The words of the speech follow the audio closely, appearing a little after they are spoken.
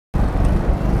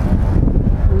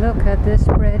Look at this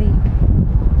pretty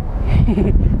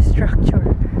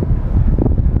structure.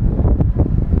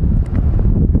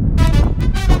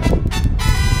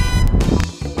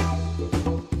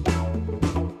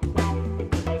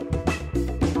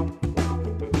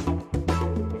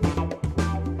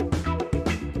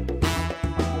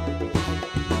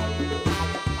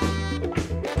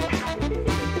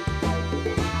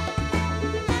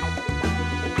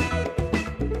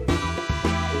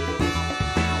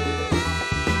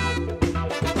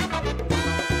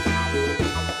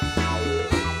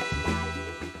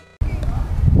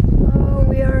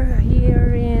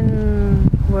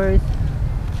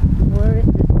 Where is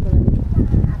this place?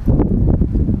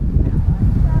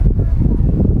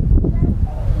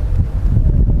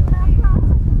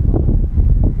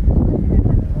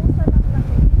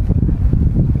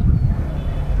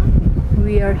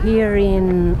 We are here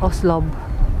in Oslob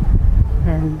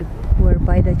and we're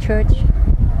by the church.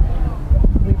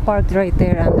 We parked right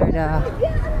there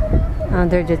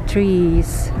under the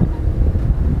trees.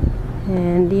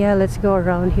 And yeah, let's go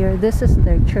around here. This is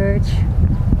their church.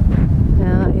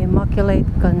 Immaculate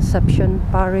Conception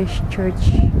Parish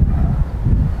Church.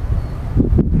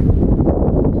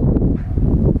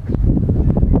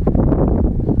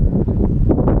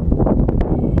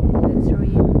 Let's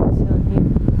read what's on here.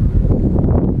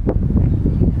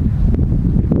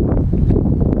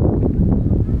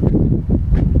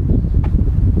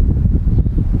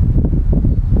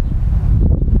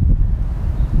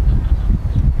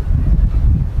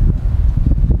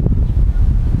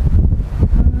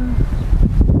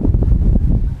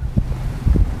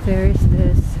 There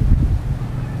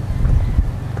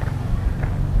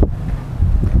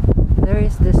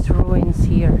is this ruins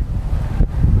here.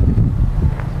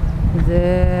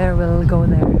 There, we'll go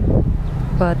there,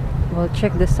 but we'll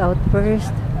check this out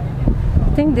first.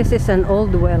 I think this is an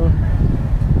old well.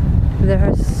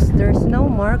 There's no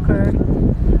marker.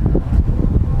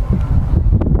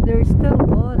 There's still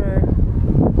water.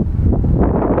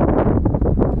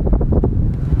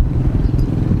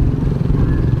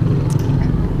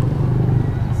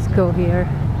 Let's go here.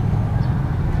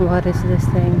 What is this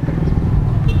thing?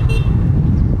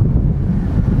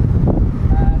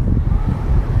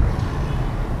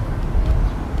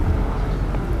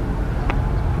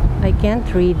 I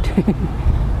can't read.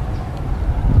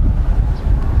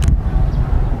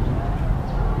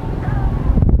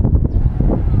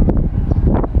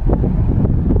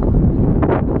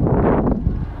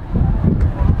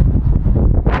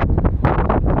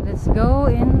 Let's go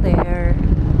in there.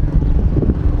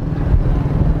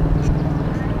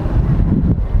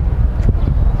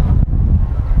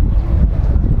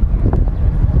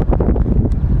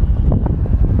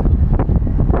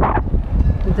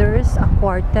 There is a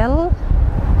cuartel.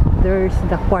 There's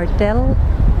the cuartel.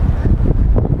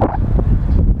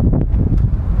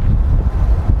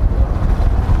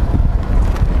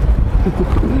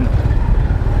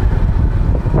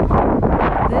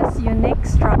 This unique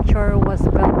structure was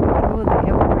built through the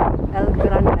Emperor El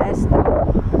Gran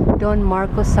Maestro Don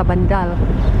Marcos Sabandal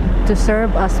to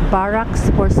serve as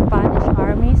barracks for Spanish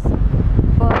armies,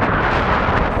 but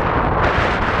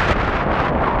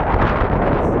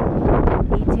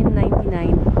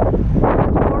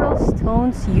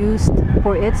stones used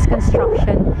for its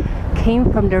construction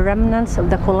came from the remnants of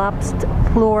the collapsed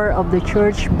floor of the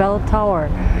church bell tower.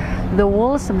 The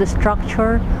walls of the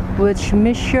structure, which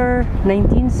measure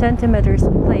 19 centimeters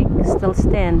thick, still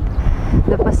stand.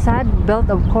 The facade, built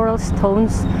of coral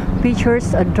stones,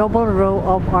 features a double row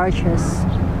of arches.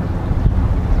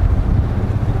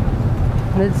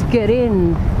 Let's get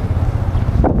in.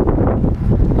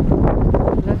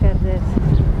 Look at this.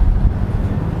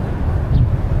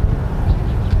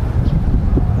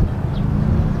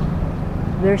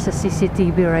 There's a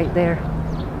CCTV right there.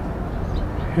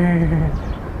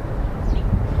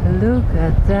 Look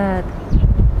at that.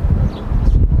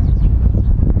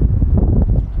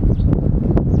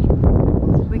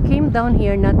 We came down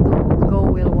here not to go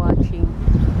whale watching,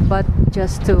 but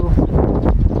just to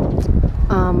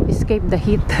escape the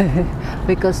heat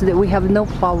because we have no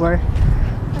power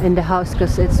in the house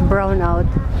because it's brown out.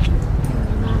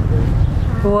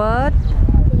 What?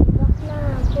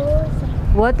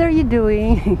 What are you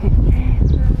doing?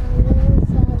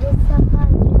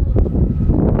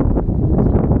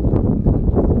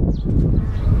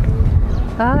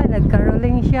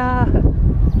 Nagkaroling siya.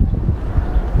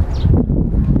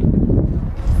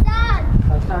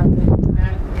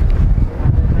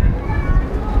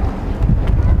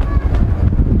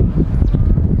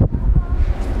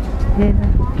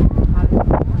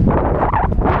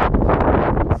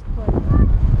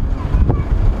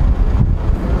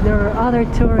 There are other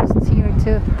tourists here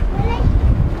too.